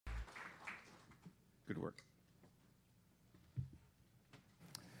Good work.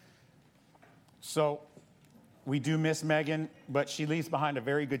 So we do miss Megan, but she leaves behind a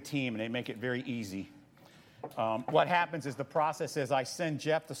very good team, and they make it very easy. What happens is the process is I send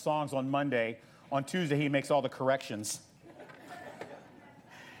Jeff the songs on Monday. On Tuesday, he makes all the corrections.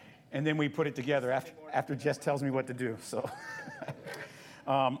 And then we put it together after Jess tells me what to do. So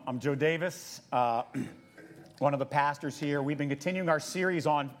I'm Joe Davis, one of the pastors here. We've been continuing our series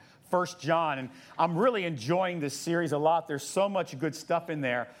on 1 John, and I'm really enjoying this series a lot. There's so much good stuff in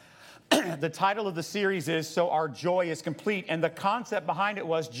there. The title of the series is So Our Joy is Complete, and the concept behind it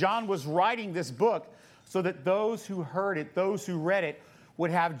was John was writing this book so that those who heard it, those who read it,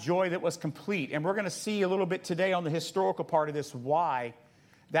 would have joy that was complete. And we're going to see a little bit today on the historical part of this, why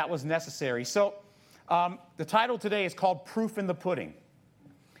that was necessary. So the title today is called Proof in the Pudding.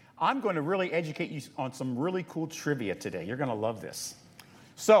 I'm going to really educate you on some really cool trivia today. You're going to love this.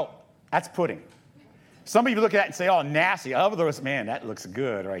 So that's pudding. Some of you look at that and say, oh, nasty. Others, man, that looks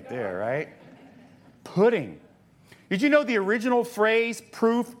good right there, right? Pudding. Did you know the original phrase,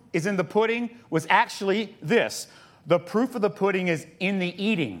 proof is in the pudding, was actually this? The proof of the pudding is in the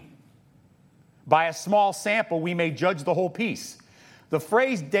eating. By a small sample, we may judge the whole piece. The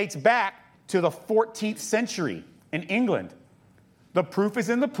phrase dates back to the 14th century in England. The proof is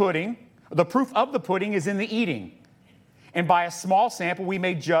in the pudding. The proof of the pudding is in the eating. And by a small sample, we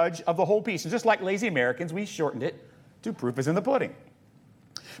may judge of the whole piece. And just like lazy Americans, we shortened it to proof is in the pudding.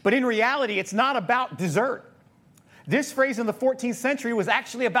 But in reality, it's not about dessert. This phrase in the 14th century was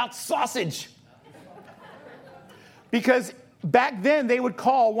actually about sausage. Because back then, they would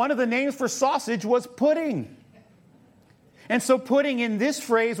call, one of the names for sausage was pudding. And so pudding in this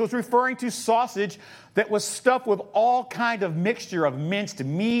phrase was referring to sausage that was stuffed with all kind of mixture of minced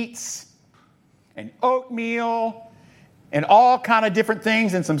meats and oatmeal and all kind of different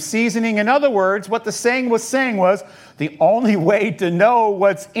things and some seasoning. In other words, what the saying was the only way to know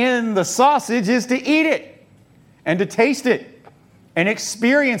what's in the sausage is to eat it and to taste it and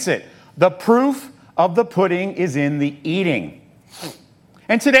experience it. The proof of the pudding is in the eating.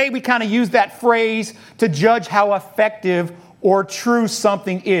 And today we kind of use that phrase to judge how effective or true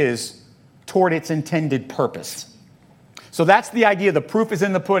something is toward its intended purpose. So that's the idea. The proof is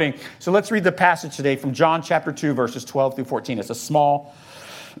in the pudding. So let's read the passage today from John chapter 2, verses 12 through 14. It's a small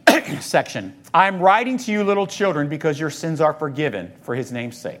section. I am writing to you, little children, because your sins are forgiven for his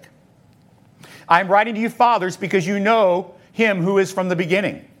name's sake. I am writing to you, fathers, because you know him who is from the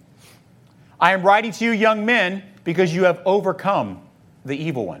beginning. I am writing to you, young men, because you have overcome the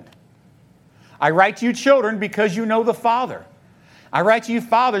evil one. I write to you, children, because you know the Father. I write to you,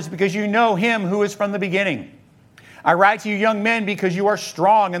 fathers, because you know him who is from the beginning. I write to you, young men, because you are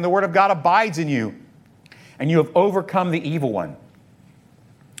strong and the word of God abides in you, and you have overcome the evil one.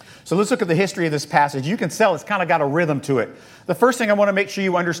 So let's look at the history of this passage. You can tell it's kind of got a rhythm to it. The first thing I want to make sure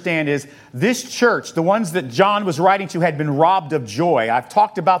you understand is this church, the ones that John was writing to, had been robbed of joy. I've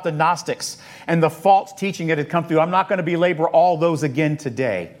talked about the Gnostics and the false teaching that had come through. I'm not going to belabor all those again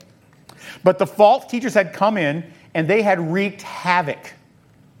today. But the false teachers had come in and they had wreaked havoc.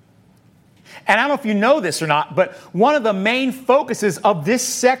 And I don't know if you know this or not, but one of the main focuses of this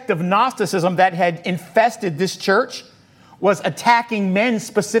sect of Gnosticism that had infested this church was attacking men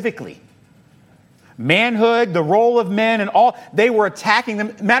specifically. Manhood, the role of men, and all, they were attacking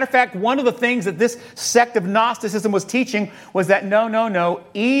them. Matter of fact, one of the things that this sect of Gnosticism was teaching was that no,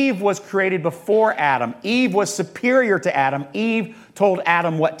 Eve was created before Adam. Eve was superior to Adam. Eve told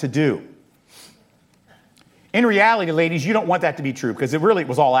Adam what to do. In reality, ladies, you don't want that to be true because it really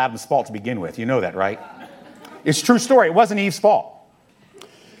was all Adam's fault to begin with. You know that, right? It's a true story. It wasn't Eve's fault.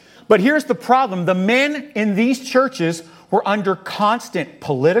 But here's the problem. The men in these churches were under constant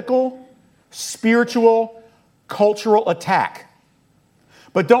political, spiritual, cultural attack.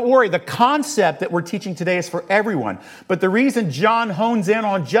 But don't worry, the concept that we're teaching today is for everyone. But the reason John hones in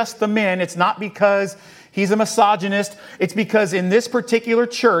on just the men, it's not because he's a misogynist. It's because in this particular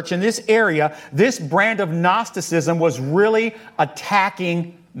church, in this area, this brand of Gnosticism was really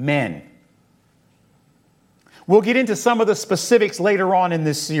attacking men. We'll get into some of the specifics later on in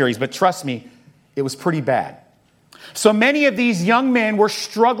this series, but trust me, it was pretty bad. So many of these young men were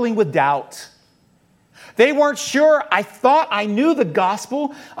struggling with doubt. They weren't sure. I thought I knew the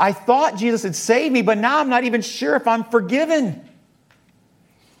gospel. I thought Jesus had saved me, but now I'm not even sure if I'm forgiven.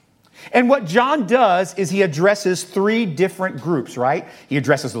 And what John does is he addresses three different groups, right? He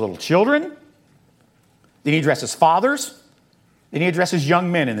addresses the little children, then he addresses fathers, then he addresses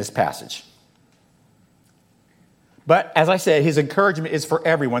young men in this passage. But as I said, his encouragement is for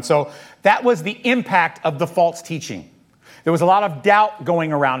everyone. So that was the impact of the false teaching. There was a lot of doubt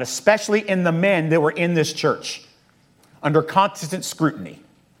going around, especially in the men that were in this church, under constant scrutiny.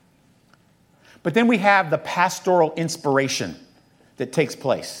 But then we have the pastoral inspiration that takes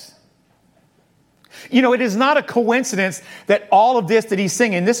place. You know, it is not a coincidence that all of this that he's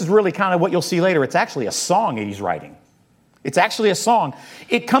singing, this is really kind of what you'll see later. It's actually a song that he's writing. It's actually a song.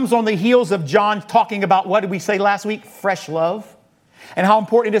 It comes on the heels of John talking about, what did we say last week? Fresh love. And how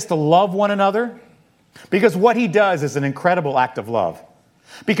important it is to love one another. Because what he does is an incredible act of love.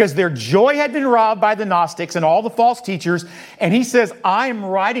 Because their joy had been robbed by the Gnostics and all the false teachers. And he says, I am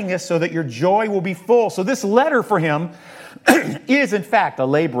writing this so that your joy will be full. So this letter for him is, in fact, a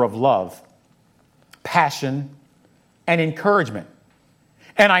labor of love, passion, and encouragement.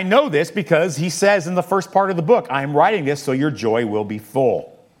 And I know this because he says in the first part of the book, I am writing this so your joy will be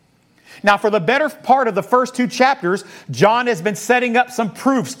full. Now, for the better part of the first 2 chapters, John has been setting up some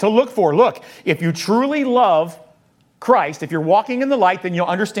proofs to look for. Look, if you truly love Christ, if you're walking in the light, then you'll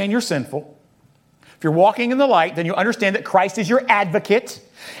understand you're sinful. If you're walking in the light, then you'll understand that Christ is your advocate.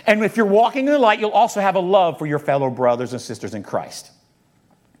 And if you're walking in the light, you'll also have a love for your fellow brothers and sisters in Christ.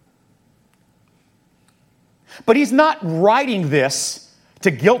 But he's not writing this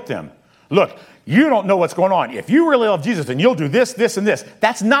to guilt them. Look, you don't know what's going on. If you really love Jesus, then you'll do this, this, and this.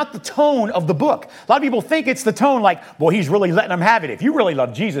 That's not the tone of the book. A lot of people think it's the tone like, well, he's really letting them have it. If you really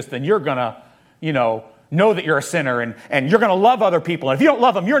love Jesus, then you're going to, know that you're a sinner and you're going to love other people. And if you don't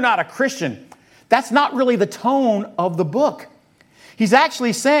love them, you're not a Christian. That's not really the tone of the book. He's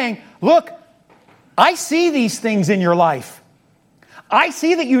actually saying, look, I see these things in your life. I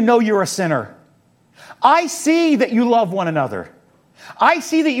see that you know you're a sinner. I see that you love one another. I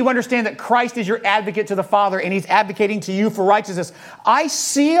see that you understand that Christ is your advocate to the Father and he's advocating to you for righteousness. I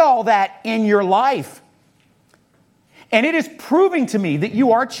see all that in your life. And it is proving to me that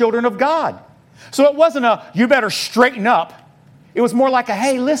you are children of God. So it wasn't a, you better straighten up. It was more like a,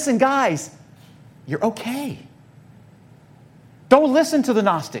 hey, listen, guys, you're okay. Don't listen to the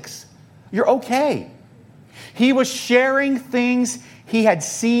Gnostics. You're okay. He was sharing things he had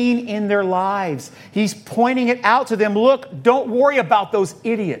seen in their lives. He's pointing it out to them. Look, don't worry about those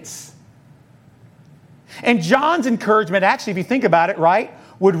idiots. And John's encouragement, actually, if you think about it, right,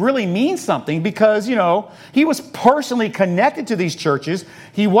 would really mean something because, he was personally connected to these churches.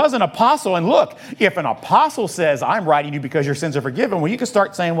 He was an apostle. And look, if an apostle says, I'm writing you because your sins are forgiven, well, you can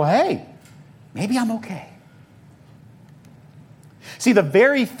start saying, well, hey, maybe I'm okay. See, the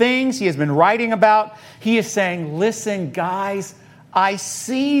very things he has been writing about, he is saying, listen, guys, I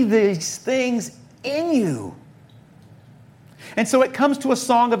see these things in you. And so it comes to a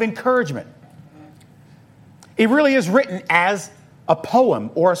song of encouragement. It really is written as a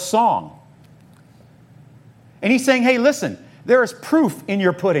poem or a song. And he's saying, hey, listen, there is proof in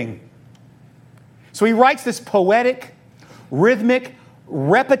your pudding. So he writes this poetic, rhythmic,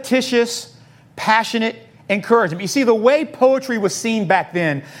 repetitious, passionate encouragement. You see, the way poetry was seen back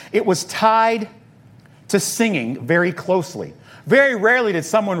then, it was tied to singing very closely. Very rarely did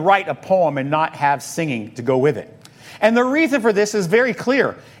someone write a poem and not have singing to go with it. And the reason for this is very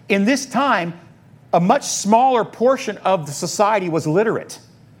clear. In this time, a much smaller portion of the society was literate.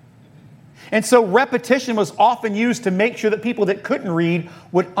 And so repetition was often used to make sure that people that couldn't read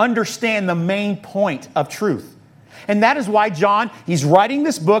would understand the main point of truth. And that is why John, he's writing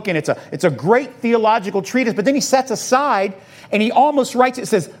this book, and it's a great theological treatise, but then he sets aside and he almost writes it,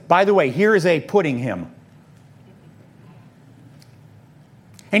 says, by the way, here is a pudding hymn.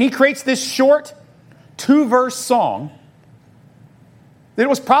 And he creates this short 2-verse song that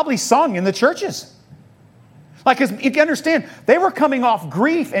was probably sung in the churches. Like, because you can understand, they were coming off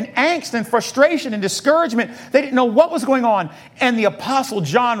grief and angst and frustration and discouragement. They didn't know what was going on. And the Apostle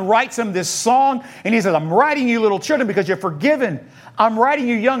John writes them this song, and he says, I'm writing you little children because you're forgiven. I'm writing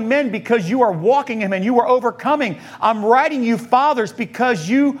you young men because you are walking him and you are overcoming. I'm writing you fathers because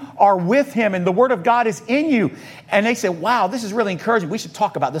you are with him and the word of God is in you. And they say, wow, this is really encouraging. We should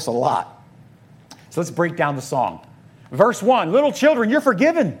talk about this a lot. So let's break down the song. Verse 1, little children, you're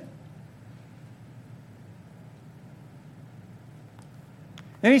forgiven.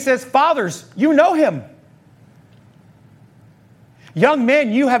 Then he says, fathers, you know him. Young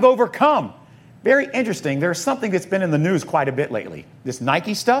men, you have overcome. Very interesting. There's something that's been in the news quite a bit lately. This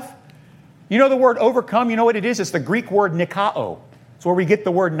Nike stuff. You know the word overcome? You know what it is? It's the Greek word nikao. It's where we get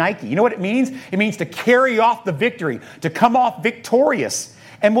the word Nike. You know what it means? It means to carry off the victory, to come off victorious.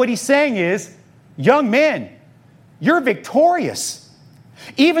 And what he's saying is, young men, you're victorious.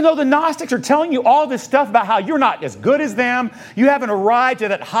 Even though the Gnostics are telling you all this stuff about how you're not as good as them, you haven't arrived to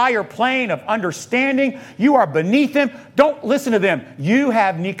that higher plane of understanding, you are beneath them, don't listen to them. You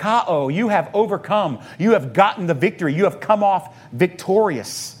have Nikao, you have overcome, you have gotten the victory, you have come off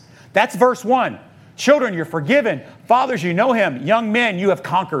victorious. That's verse 1. Children, you're forgiven. Fathers, you know him. Young men, you have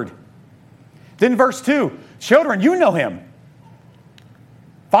conquered. Then verse 2, children, you know him.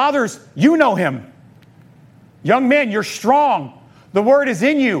 Fathers, you know him. Young men, you're strong. The word is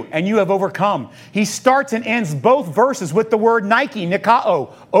in you, and you have overcome. He starts and ends both verses with the word Nike,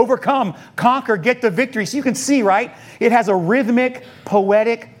 Nikao, overcome, conquer, get the victory. So you can see, right? It has a rhythmic,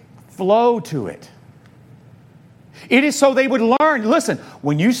 poetic flow to it. It is so they would learn. Listen,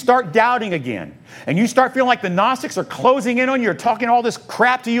 when you start doubting again, and you start feeling like the Gnostics are closing in on you, or talking all this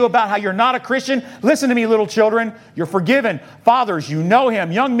crap to you about how you're not a Christian, listen to me, little children. You're forgiven. Fathers, you know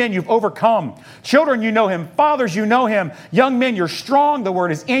him. Young men, you've overcome. Children, you know him. Fathers, you know him. Young men, you're strong. The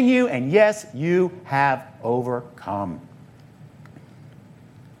word is in you. And yes, you have overcome.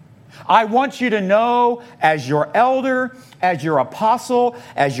 I want you to know, as your elder, as your apostle,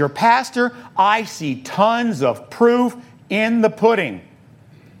 as your pastor, I see tons of proof in the pudding.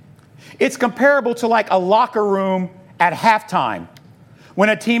 It's comparable to like a locker room at halftime when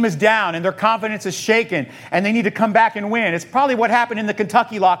a team is down and their confidence is shaken and they need to come back and win. It's probably what happened in the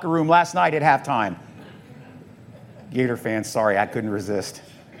Kentucky locker room last night at halftime. Gator fans, sorry, I couldn't resist.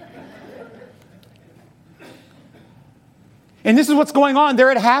 And this is what's going on.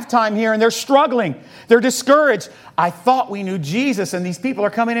 They're at halftime here, and they're struggling. They're discouraged. I thought we knew Jesus, and these people are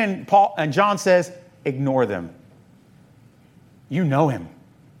coming in. Paul and John says, ignore them. You know him.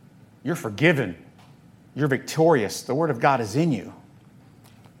 You're forgiven. You're victorious. The word of God is in you.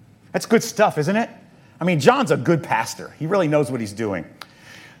 That's good stuff, isn't it? I mean, John's a good pastor. He really knows what he's doing.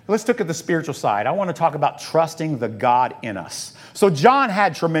 Let's look at the spiritual side. I want to talk about trusting the God in us. So John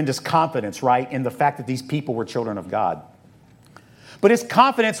had tremendous confidence, right, in the fact that these people were children of God. But his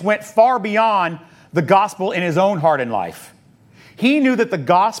confidence went far beyond the gospel in his own heart and life. He knew that the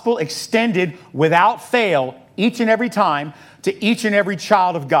gospel extended without fail each and every time to each and every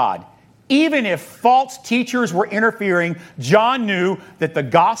child of God. Even if false teachers were interfering, John knew that the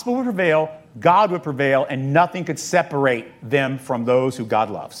gospel would prevail, God would prevail, and nothing could separate them from those who God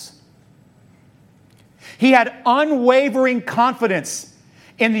loves. He had unwavering confidence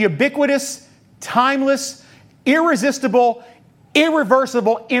in the ubiquitous, timeless, irresistible,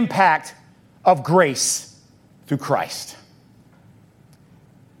 irreversible impact of grace through Christ.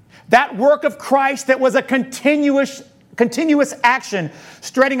 That work of Christ that was a continuous action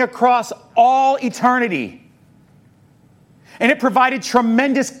stretching across all eternity. And it provided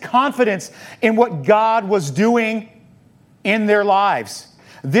tremendous confidence in what God was doing in their lives.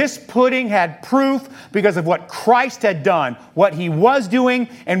 This pudding had proof because of what Christ had done, what he was doing,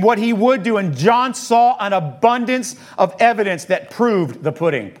 and what he would do. And John saw an abundance of evidence that proved the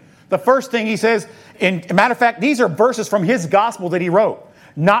pudding. The first thing he says, matter of fact, these are verses from his gospel that he wrote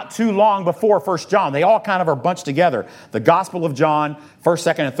not too long before 1 John. They all kind of are bunched together. The Gospel of John,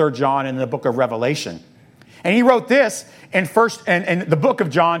 1st, 2nd, and 3rd John, and the book of Revelation. And he wrote this in the book of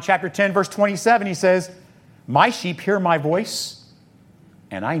John, chapter 10, verse 27. He says, "My sheep hear my voice,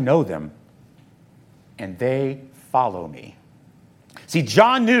 and I know them, and they follow me." See,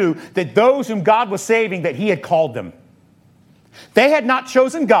 John knew that those whom God was saving, that he had called them. They had not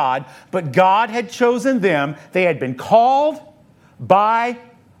chosen God, but God had chosen them. They had been called by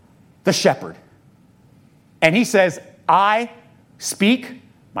the shepherd. And he says, I speak,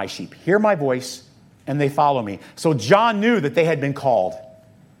 my sheep hear my voice, and they follow me. So John knew that they had been called.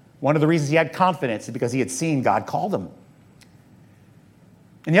 One of the reasons he had confidence is because he had seen God call them.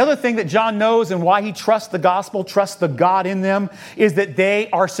 And the other thing that John knows and why he trusts the gospel, trusts the God in them, is that they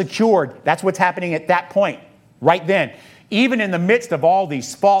are secured. That's what's happening at that point, right then. Even in the midst of all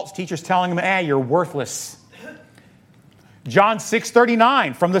these false teachers telling them, you're worthless. John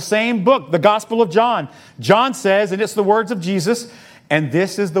 6:39 from the same book, the Gospel of John. John says, and it's the words of Jesus, "And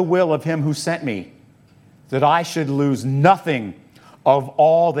this is the will of him who sent me, that I should lose nothing of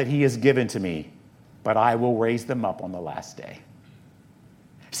all that he has given to me, but I will raise them up on the last day."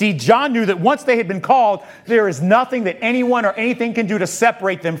 See, John knew that once they had been called, there is nothing that anyone or anything can do to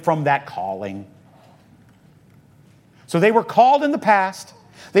separate them from that calling. So they were called in the past.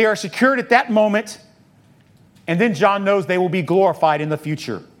 They are secured at that moment. And then John knows they will be glorified in the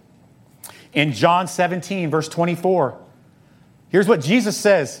future. In John 17, verse 24, here's what Jesus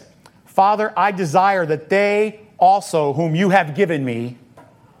says, "Father, I desire that they also, whom you have given me,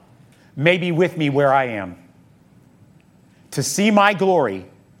 may be with me where I am, to see my glory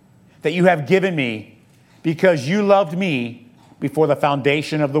that you have given me, because you loved me before the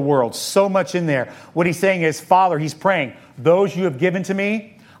foundation of the world. So much in there. What he's saying is, Father, he's praying, those you have given to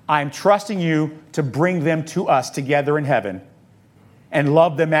me, I'm trusting you to bring them to us together in heaven and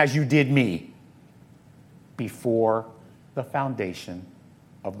love them as you did me before the foundation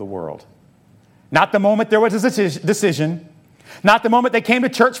of the world. Not the moment there was a decision, not the moment they came to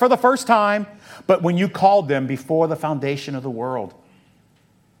church for the first time, but when you called them before the foundation of the world.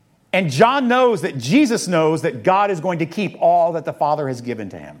 And John knows that Jesus knows that God is going to keep all that the Father has given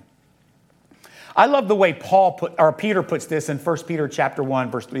to him. I love the way Peter puts this in 1 Peter chapter 1,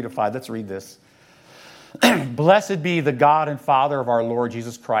 verse 3 to 5. Let's read this. Blessed be the God and Father of our Lord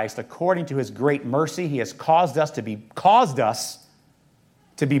Jesus Christ. According to his great mercy, he has caused us to be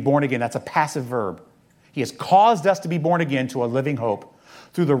born again. That's a passive verb. He has caused us to be born again to a living hope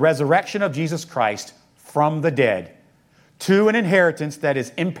through the resurrection of Jesus Christ from the dead, to an inheritance that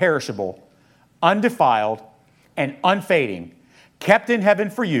is imperishable, undefiled, and unfading, kept in heaven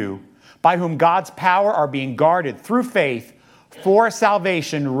for you, by whom God's power are being guarded through faith for a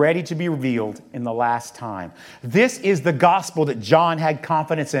salvation ready to be revealed in the last time. This is the gospel that John had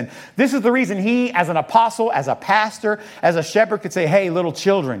confidence in. This is the reason he, as an apostle, as a pastor, as a shepherd, could say, hey, little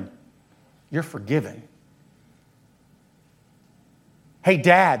children, you're forgiven. Hey,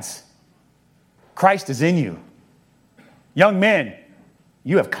 dads, Christ is in you. Young men,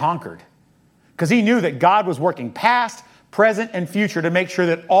 you have conquered. Because he knew that God was working past, present, and future to make sure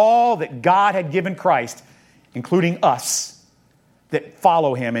that all that God had given Christ, including us, that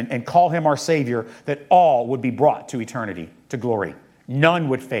follow him and call him our Savior, that all would be brought to eternity, to glory. None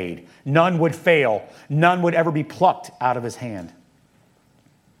would fade. None would fail. None would ever be plucked out of his hand.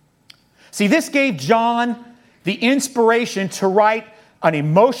 See, this gave John the inspiration to write an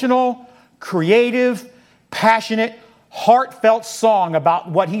emotional, creative, passionate, heartfelt song about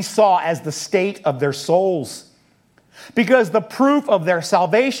what he saw as the state of their souls. Because the proof of their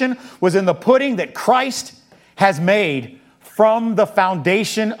salvation was in the pudding that Christ has made from the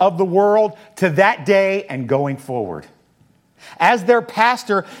foundation of the world to that day and going forward. As their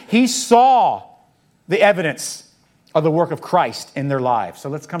pastor, he saw the evidence of the work of Christ in their lives. So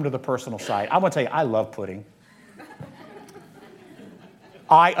let's come to the personal side. I want to tell you, I love pudding.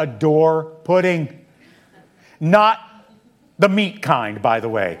 I adore pudding. Not the meat kind, by the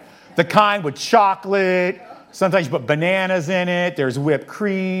way. The kind with chocolate. Sometimes you put bananas in it. There's whipped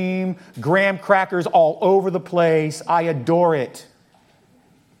cream, graham crackers all over the place. I adore it.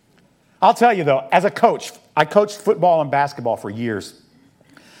 I'll tell you, though, as a coach, I coached football and basketball for years.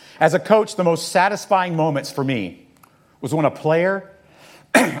 As a coach, the most satisfying moments for me was when a player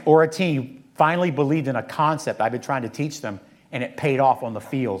or a team finally believed in a concept I've been trying to teach them, and it paid off on the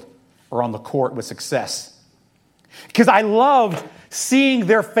field or on the court with success. Because I loved seeing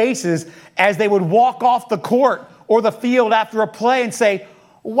their faces as they would walk off the court or the field after a play and say,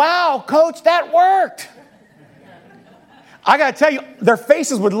 wow, coach, that worked. I got to tell you, their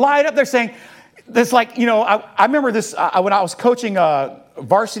faces would light up. They're saying, this like, you know, I remember this when I was coaching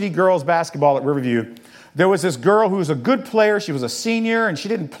varsity girls basketball at Riverview. There was this girl who was a good player. She was a senior and she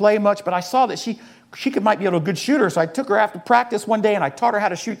didn't play much, but I saw that she might be a good shooter. So I took her after practice one day and I taught her how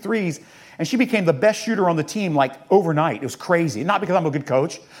to shoot threes. And she became the best shooter on the team like overnight. It was crazy. Not because I'm a good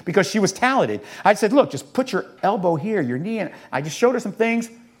coach, because she was talented. I said, look, just put your elbow here, your knee in. I just showed her some things.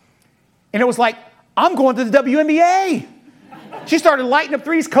 And it was like, I'm going to the WNBA. She started lighting up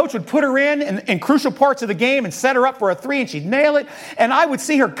threes. Coach would put her in crucial parts of the game and set her up for a three, and she'd nail it. And I would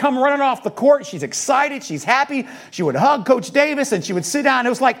see her come running off the court. She's excited. She's happy. She would hug Coach Davis, and she would sit down. It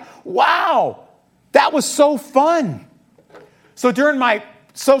was like, wow, that was so fun. So during my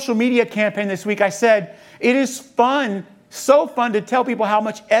social media campaign this week, I said, it is fun, so fun to tell people how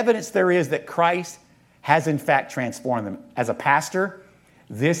much evidence there is that Christ has in fact transformed them. As a pastor,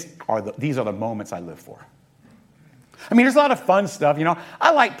 these are the moments I live for. I mean, there's a lot of fun stuff, you know.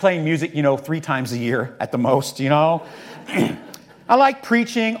 I like playing music, 3 times a year at the most, I like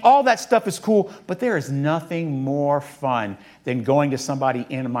preaching. All that stuff is cool, but there is nothing more fun than going to somebody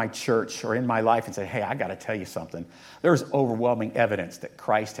in my church or in my life and say, hey, I got to tell you something. There's overwhelming evidence that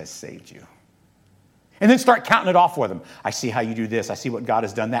Christ has saved you. And then start counting it off for them. I see how you do this. I see what God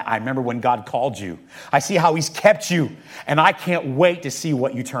has done that. I remember when God called you. I see how he's kept you. And I can't wait to see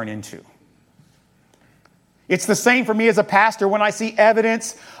what you turn into. It's the same for me as a pastor when I see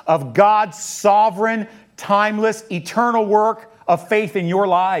evidence of God's sovereign, timeless, eternal work of faith in your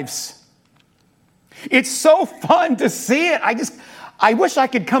lives. It's so fun to see it. I wish I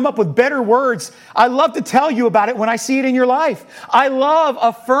could come up with better words. I love to tell you about it when I see it in your life. I love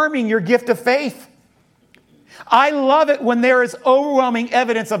affirming your gift of faith. I love it when there is overwhelming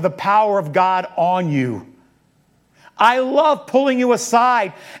evidence of the power of God on you. I love pulling you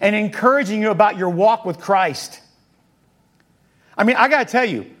aside and encouraging you about your walk with Christ. I mean, I got to tell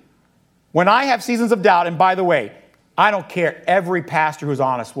you, when I have seasons of doubt, and by the way, I don't care, every pastor who's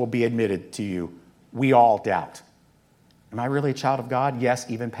honest will be admitted to you, we all doubt. Am I really a child of God? Yes,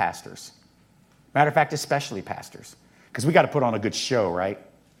 even pastors. Matter of fact, especially pastors. Because we got to put on a good show, right?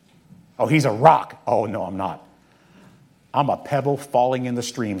 Oh, he's a rock. Oh, no, I'm not. I'm a pebble falling in the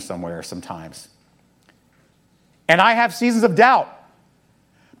stream somewhere sometimes. And I have seasons of doubt.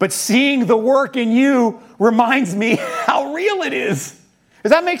 But seeing the work in you reminds me how real it is.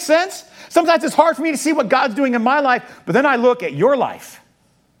 Does that make sense? Sometimes it's hard for me to see what God's doing in my life, but then I look at your life.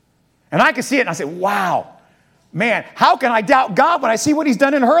 And I can see it and I say, wow, man, how can I doubt God when I see what he's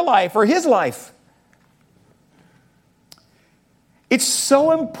done in her life or his life? It's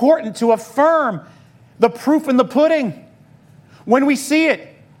so important to affirm the proof in the pudding when we see it.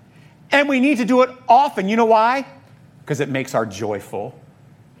 And we need to do it often. You know why? Because it makes our joy full.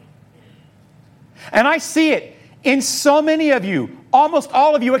 And I see it in so many of you, almost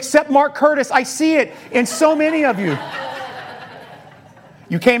all of you except Mark Curtis. I see it in so many of you.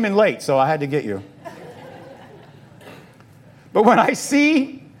 You came in late, so I had to get you. But when I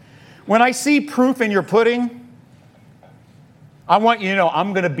see proof in your pudding, I want you to know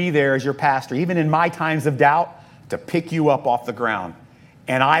I'm going to be there as your pastor, even in my times of doubt, to pick you up off the ground.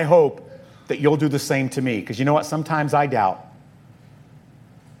 And I hope that you'll do the same to me. Because you know what? Sometimes I doubt.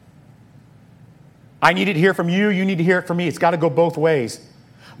 I need to hear from you. You need to hear it from me. It's got to go both ways.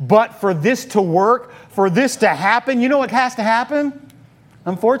 But for this to work, for this to happen, you know what has to happen?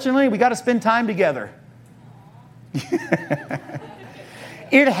 Unfortunately, we got to spend time together.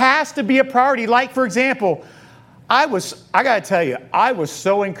 It has to be a priority. Like, for example, I got to tell you, I was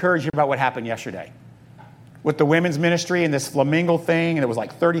so encouraged about what happened yesterday with the women's ministry and this flamingo thing. And it was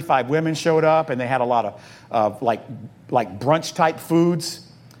like 35 women showed up and they had a lot of like brunch type foods.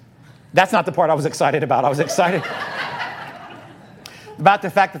 That's not the part I was excited about. I was excited about the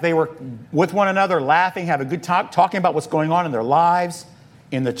fact that they were with one another, laughing, having a good talk, talking about what's going on in their lives,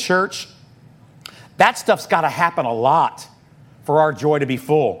 in the church. That stuff's got to happen a lot for our joy to be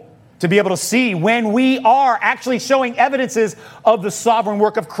full. To be able to see when we are actually showing evidences of the sovereign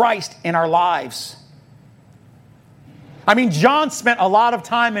work of Christ in our lives. I mean, John spent a lot of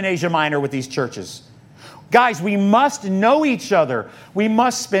time in Asia Minor with these churches. Guys, we must know each other. We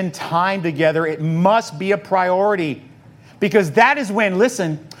must spend time together. It must be a priority. Because that is when,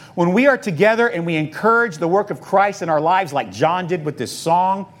 listen, when we are together and we encourage the work of Christ in our lives like John did with this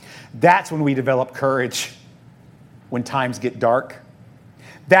song, that's when we develop courage when times get dark.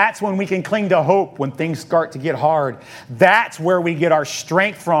 That's when we can cling to hope when things start to get hard. That's where we get our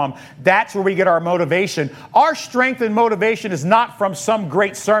strength from. That's where we get our motivation. Our strength and motivation is not from some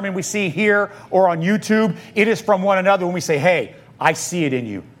great sermon we see here or on YouTube. It is from one another when we say, hey, I see it in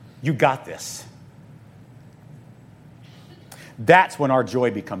you. You got this. That's when our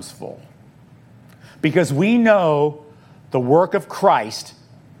joy becomes full. Because we know the work of Christ,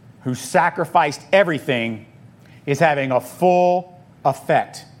 who sacrificed everything, is having a full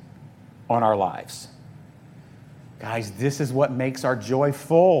effect on our lives. Guys, this is what makes our joy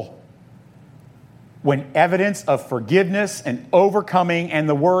full. When evidence of forgiveness and overcoming and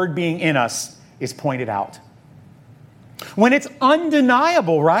the word being in us is pointed out. When it's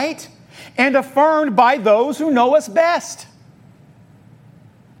undeniable, right? And affirmed by those who know us best.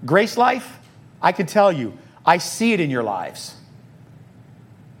 Grace Life, I can tell you, I see it in your lives.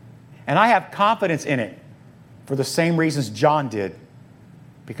 And I have confidence in it for the same reasons John did,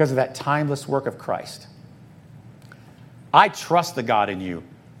 because of that timeless work of Christ. I trust the God in you.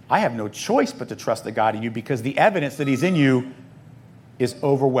 I have no choice but to trust the God in you because the evidence that he's in you is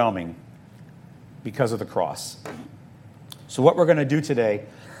overwhelming because of the cross. So what we're going to do today,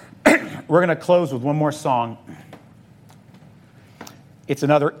 we're going to close with one more song. It's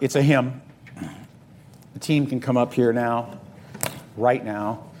a hymn. The team can come up here now, right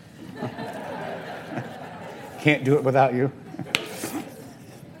now. Can't do it without you.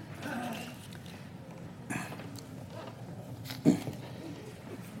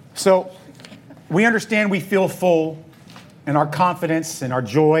 So we understand we feel full in our confidence and our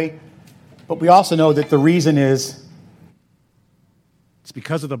joy, but we also know that the reason is it's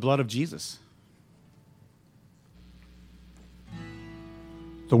because of the blood of Jesus.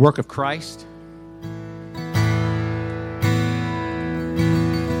 The work of Christ.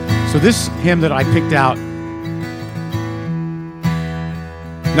 So this hymn that I picked out,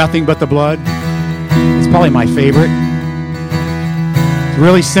 Nothing But the Blood, it's probably my favorite. It's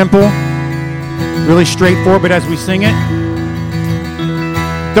really simple, really straightforward, but as we sing it,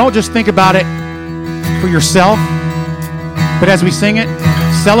 don't just think about it for yourself. But as we sing it,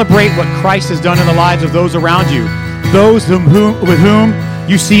 celebrate what Christ has done in the lives of those around you, those with whom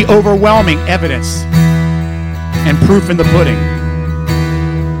you see overwhelming evidence and proof in the pudding.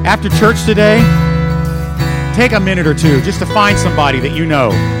 After church today, take a minute or two just to find somebody that you know.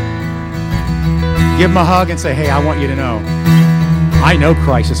 Give them a hug and say, hey, I want you to know, I know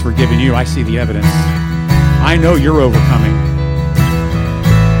Christ has forgiven you. I see the evidence. I know you're overcoming.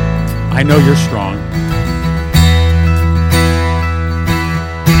 I know you're strong.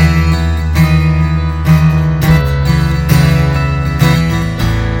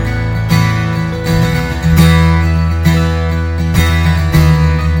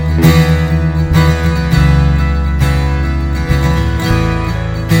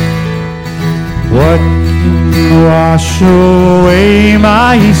 What can wash away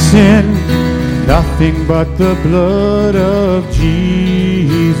my sin? Nothing but the blood of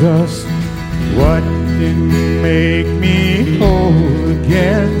Jesus. What can make me whole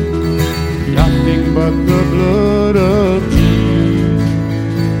again? Nothing but the blood of Jesus.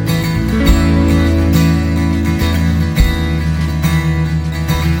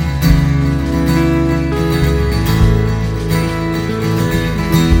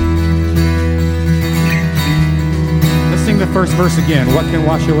 Let's sing the first verse again. What can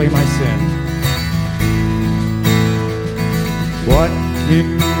wash away my sin? What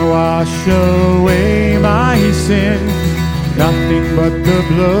can wash away my sin? Nothing but the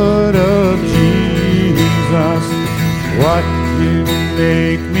blood of Jesus. What can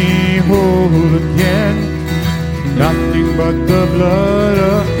make me whole again? Nothing but the blood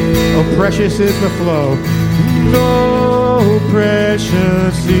of... Oh, precious is the flow. Oh,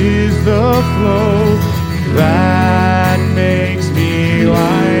 precious is the flow that makes me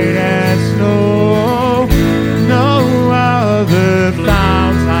white as snow. No other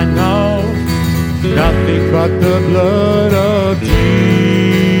fount I know, nothing but the blood of Jesus.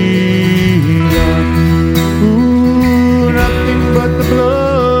 Ooh, nothing but the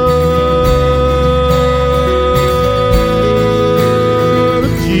blood of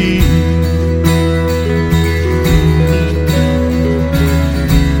Jesus.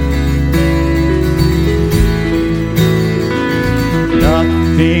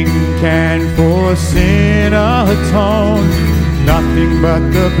 Nothing can for sin atone, nothing but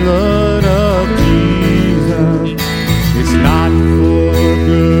the blood of Jesus. It's not for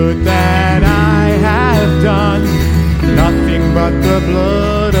good that I have done, nothing but the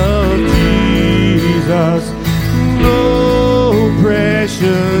blood of Jesus. Oh,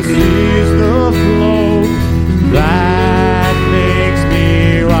 precious is the flow that makes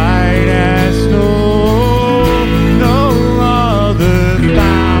me white as snow. No other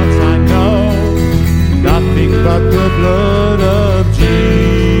fount I know, nothing but the blood of Jesus.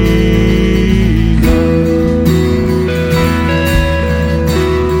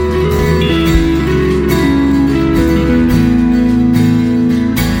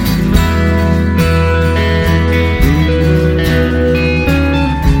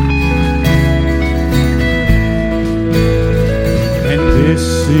 And this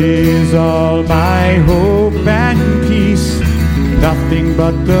is all my hope and peace, nothing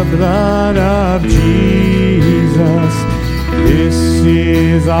but the blood of Jesus. This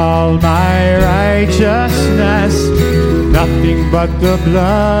is all my righteousness, nothing but the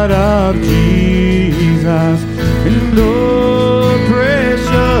blood of Jesus. And oh,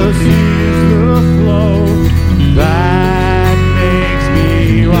 precious is the flow that makes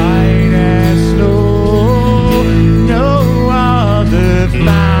me white as snow. No other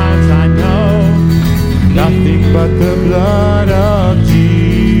fount I know, nothing but the blood of Jesus.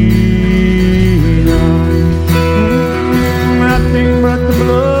 Nothing but the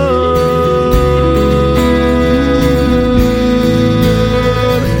blood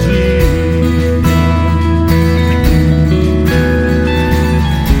of Jesus.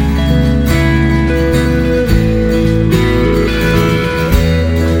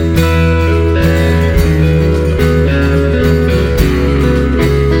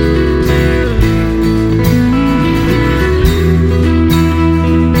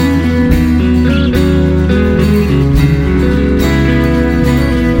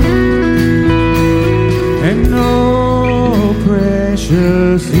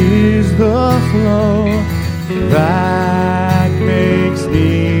 Precious is the flow that makes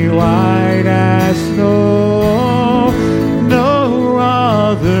me white as snow. No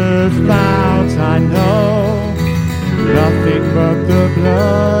other fount I know, nothing but the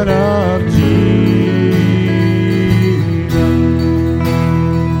blood of Jesus.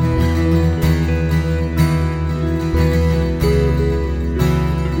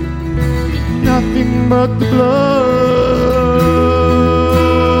 Nothing but the blood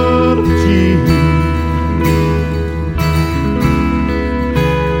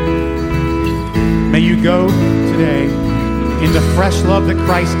fresh love that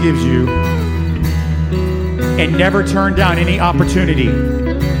Christ gives you, and never turn down any opportunity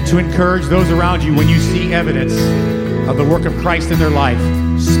to encourage those around you when you see evidence of the work of Christ in their life.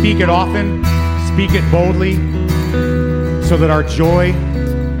 Speak it often, speak it boldly, so that our joy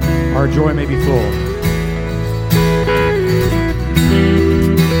may be full.